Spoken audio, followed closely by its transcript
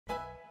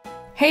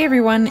Hey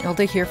everyone,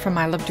 Ilda here from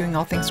I Love Doing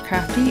All Things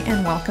Crafty,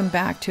 and welcome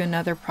back to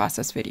another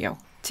process video.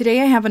 Today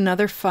I have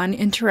another fun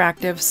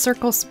interactive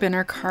circle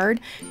spinner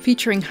card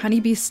featuring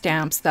honeybee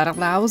stamps that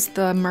allows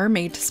the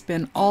mermaid to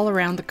spin all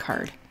around the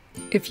card.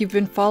 If you've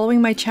been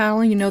following my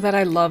channel, you know that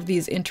I love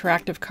these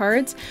interactive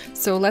cards,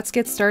 so let's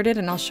get started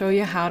and I'll show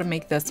you how to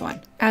make this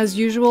one. As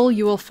usual,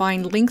 you will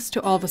find links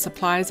to all the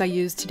supplies I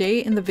used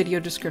today in the video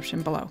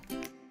description below.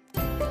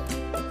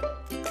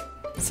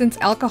 Since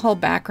alcohol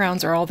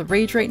backgrounds are all the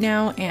rage right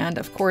now, and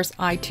of course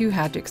I too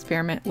had to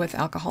experiment with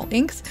alcohol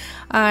inks,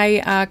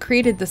 I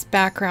created this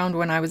background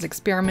when I was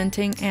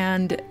experimenting,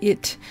 and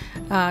it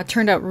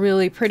turned out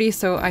really pretty,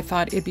 so I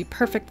thought it'd be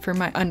perfect for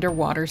my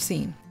underwater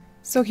scene.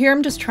 So here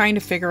I'm just trying to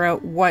figure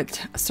out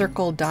what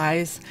circle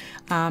dies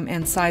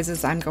and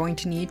sizes I'm going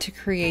to need to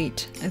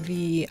create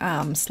the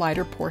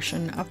slider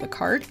portion of the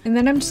card. And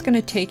then I'm just going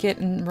to take it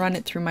and run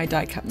it through my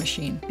die cut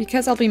machine.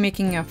 Because I'll be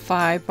making a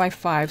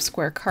 5x5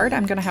 square card,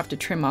 I'm going to have to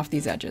trim off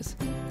these edges.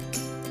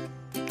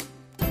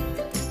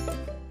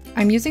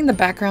 I'm using the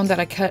background that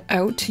I cut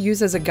out to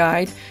use as a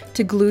guide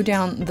to glue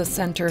down the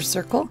center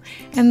circle,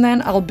 and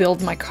then I'll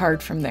build my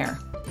card from there.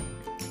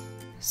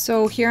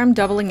 So here I'm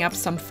doubling up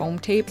some foam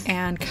tape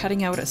and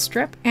cutting out a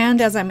strip, and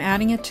as I'm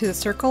adding it to the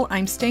circle,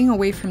 I'm staying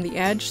away from the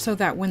edge so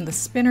that when the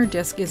spinner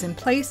disc is in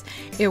place,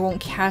 it won't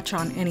catch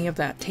on any of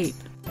that tape.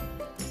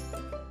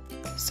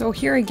 So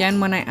here again,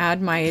 when I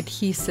add my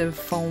adhesive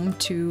foam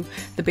to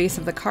the base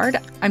of the card,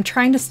 I'm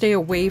trying to stay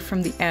away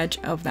from the edge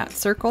of that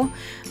circle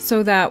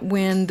so that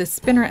when the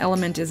spinner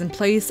element is in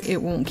place, it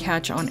won't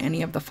catch on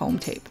any of the foam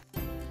tape.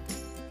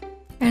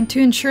 And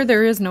to ensure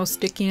there is no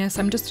stickiness,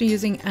 I'm just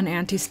using an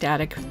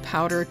anti-static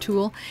powder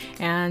tool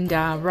and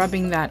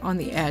rubbing that on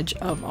the edge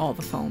of all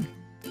the foam.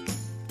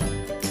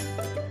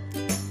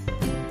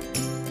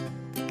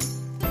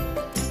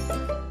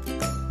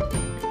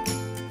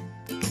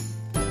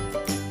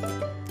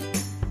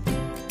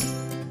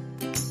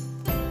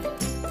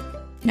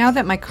 Now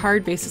that my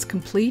card base is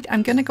complete,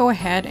 I'm going to go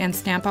ahead and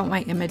stamp out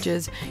my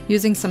images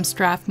using some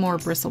Strathmore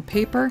bristle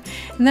paper,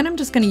 and then I'm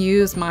just going to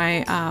use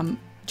my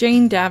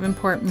Jane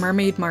Davenport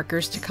mermaid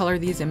markers to color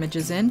these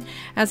images in,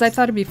 as I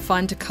thought it'd be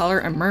fun to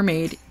color a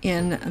mermaid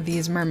in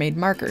these mermaid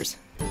markers.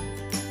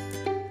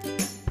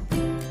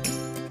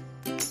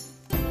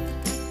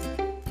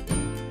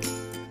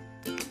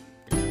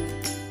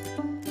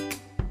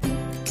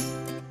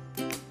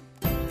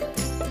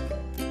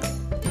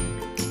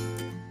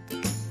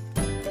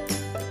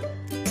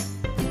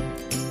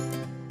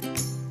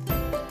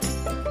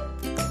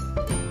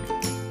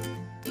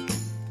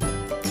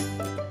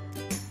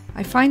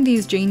 I find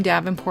these Jane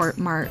Davenport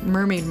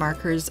mermaid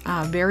markers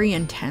very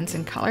intense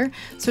in color,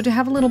 so to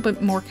have a little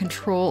bit more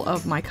control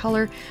of my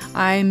color,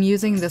 I'm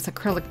using this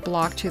acrylic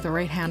block to the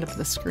right hand of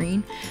the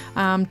screen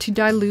to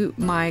dilute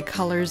my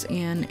colors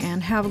in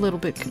and have a little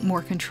bit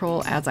more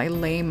control as I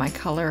lay my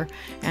color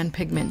and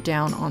pigment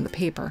down on the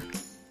paper.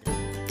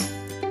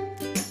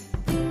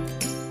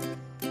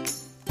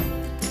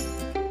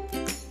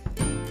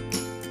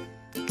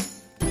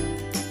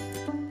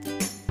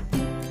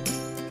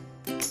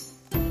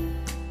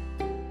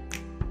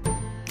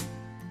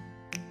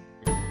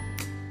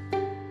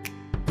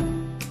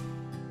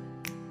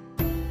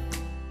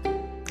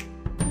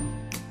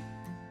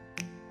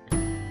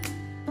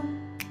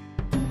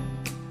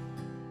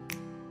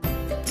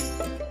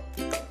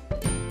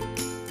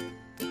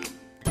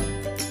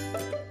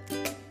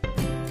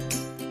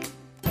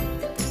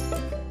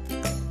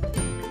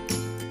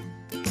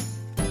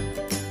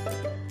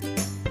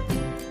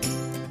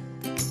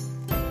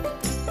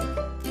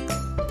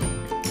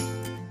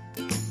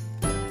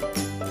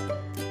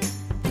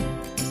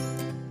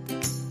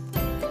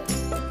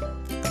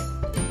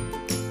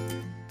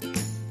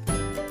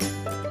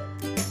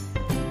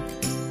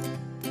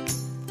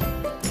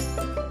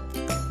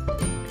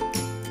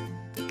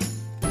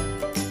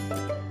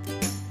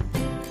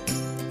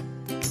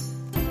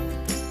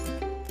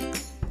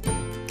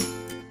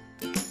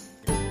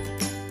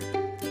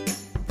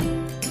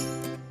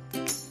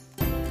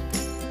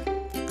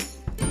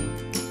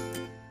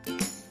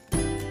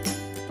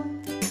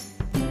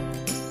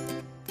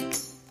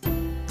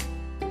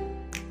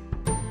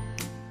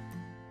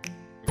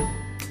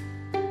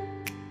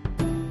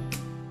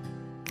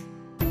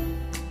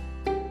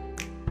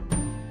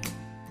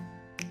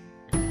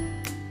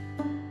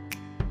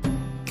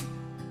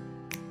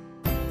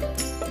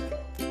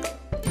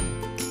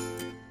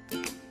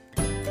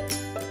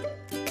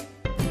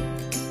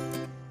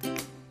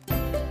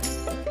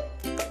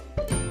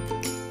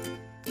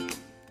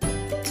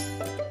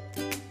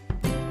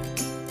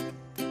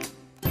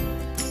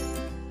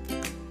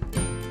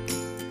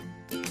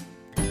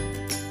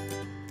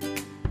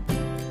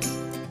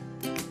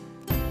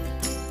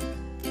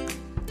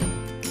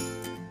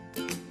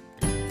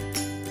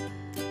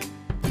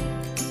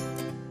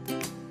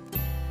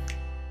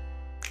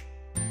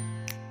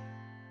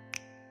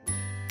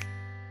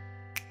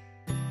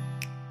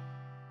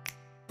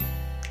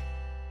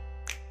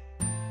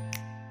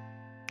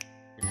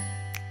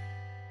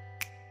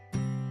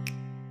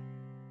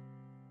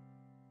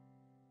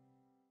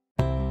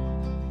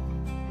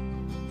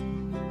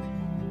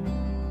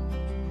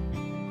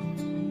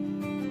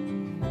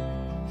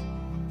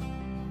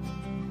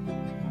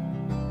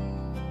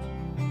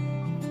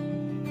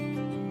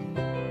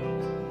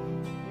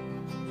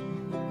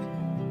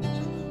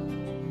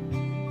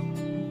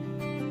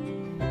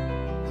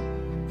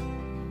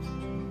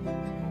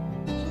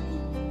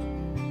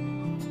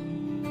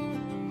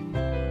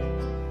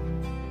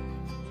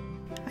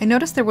 I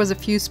noticed there was a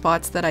few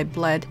spots that I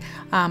bled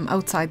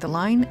outside the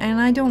line, and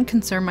I don't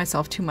concern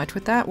myself too much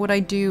with that. What I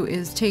do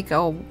is take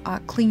a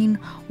clean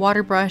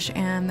water brush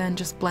and then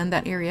just blend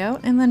that area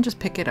out, and then just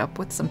pick it up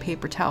with some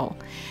paper towel.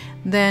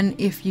 Then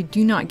if you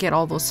do not get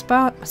all those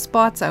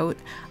spots out,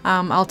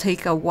 I'll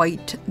take a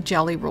white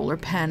jelly roller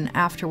pen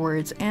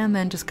afterwards and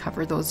then just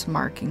cover those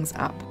markings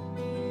up.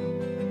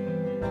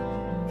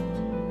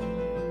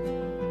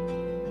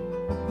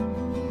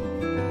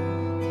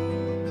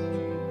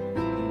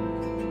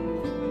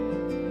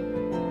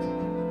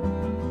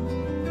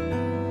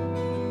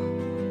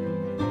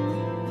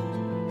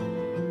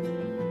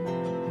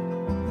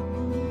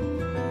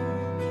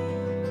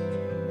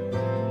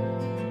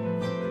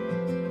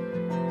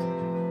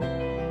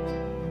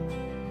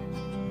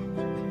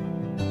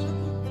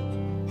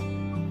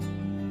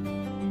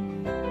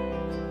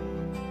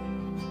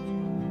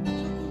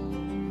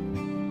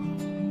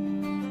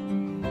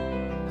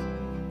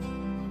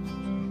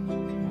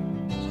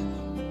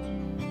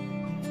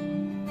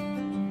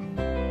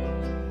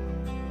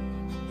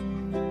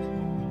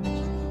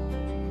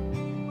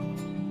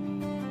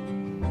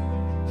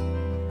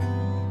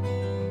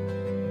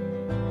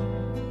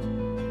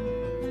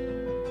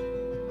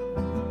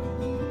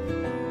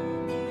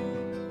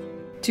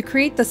 To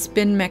create the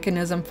spin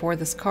mechanism for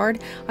this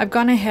card, I've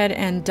gone ahead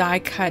and die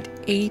cut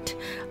 8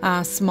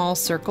 small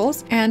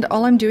circles, and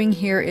all I'm doing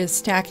here is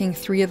stacking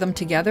 3 of them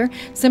together,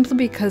 simply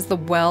because the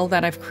well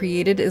that I've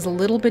created is a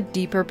little bit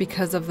deeper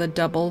because of the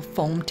double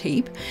foam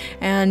tape,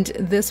 and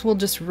this will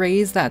just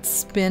raise that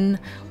spin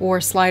or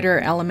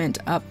slider element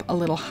up a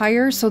little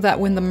higher so that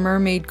when the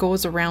mermaid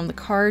goes around the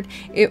card,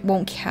 it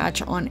won't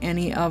catch on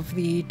any of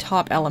the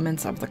top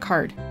elements of the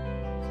card.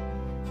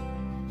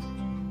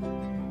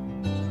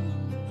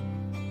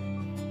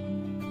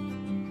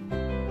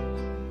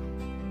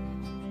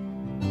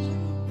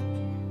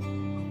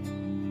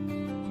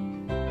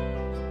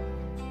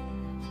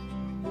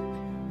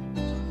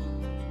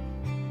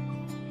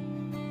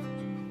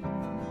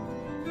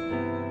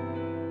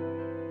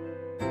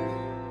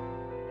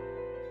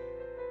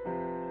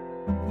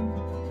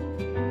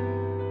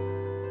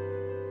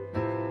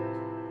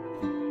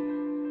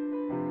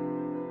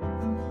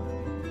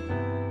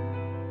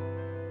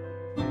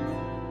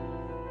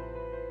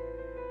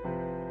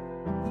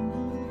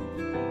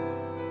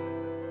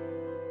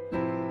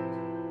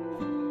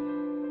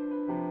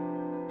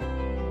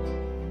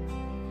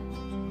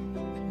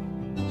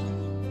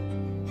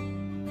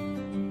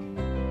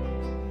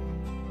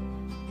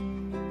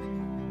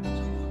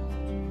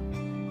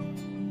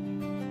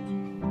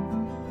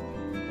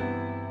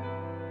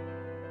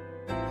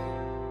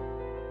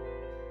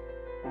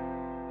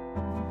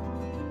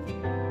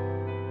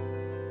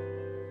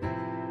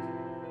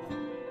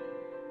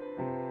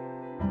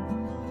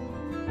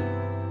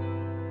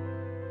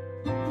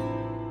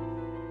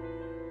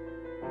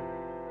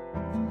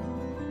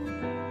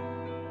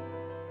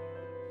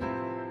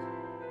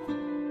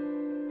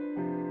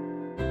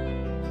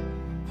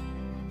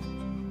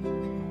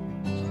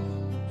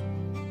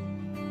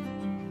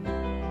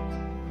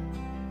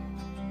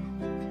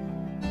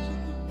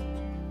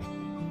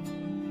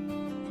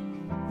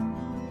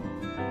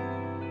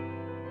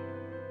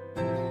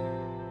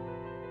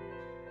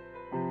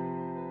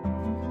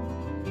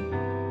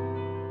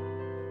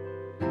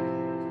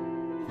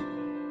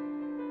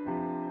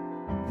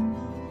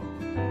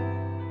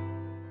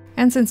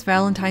 And since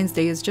Valentine's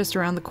Day is just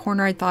around the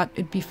corner, I thought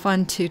it'd be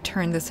fun to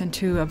turn this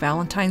into a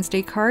Valentine's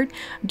Day card,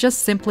 just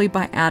simply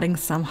by adding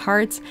some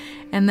hearts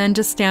and then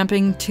just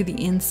stamping to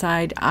the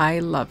inside, "I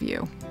love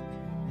you."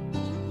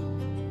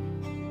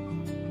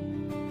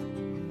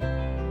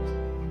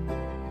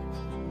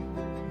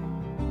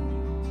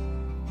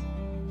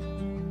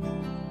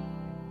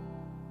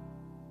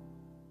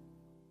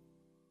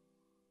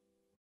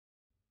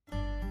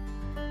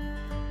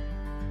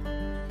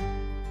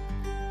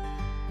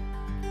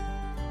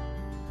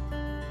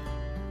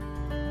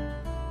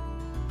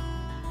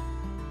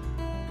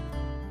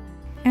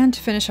 And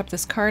to finish up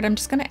this card, I'm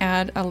just going to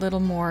add a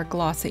little more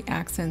glossy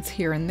accents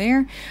here and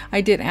there.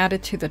 I did add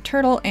it to the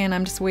turtle, and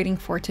I'm just waiting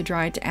for it to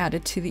dry to add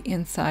it to the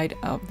inside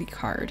of the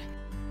card.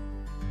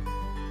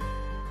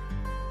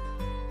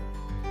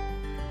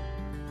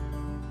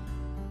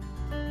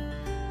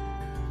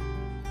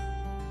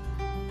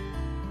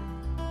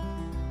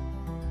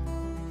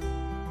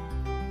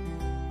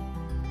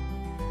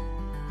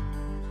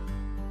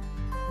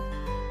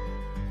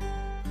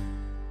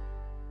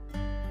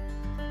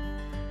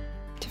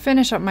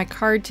 Finish up my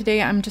card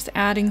today, I'm just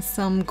adding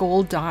some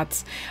gold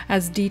dots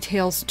as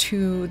details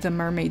to the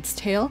mermaid's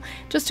tail,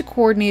 just to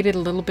coordinate it a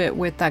little bit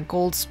with that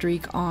gold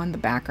streak on the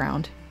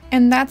background.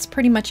 And that's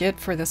pretty much it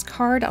for this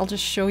card. I'll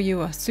just show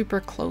you a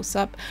super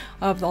close-up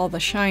of all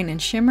the shine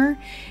and shimmer,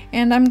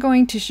 and I'm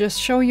going to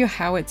just show you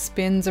how it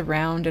spins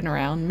around and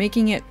around,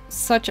 making it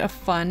such a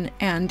fun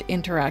and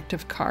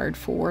interactive card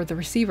for the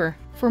receiver.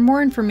 For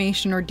more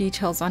information or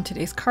details on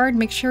today's card,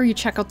 make sure you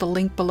check out the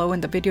link below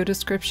in the video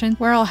description,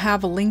 where I'll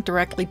have a link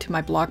directly to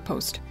my blog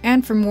post.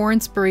 And for more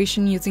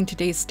inspiration using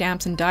today's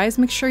stamps and dies,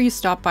 make sure you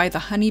stop by the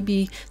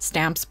Honeybee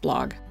Stamps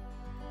blog.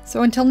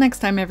 So until next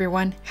time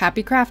everyone,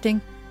 happy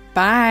crafting!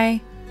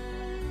 Bye!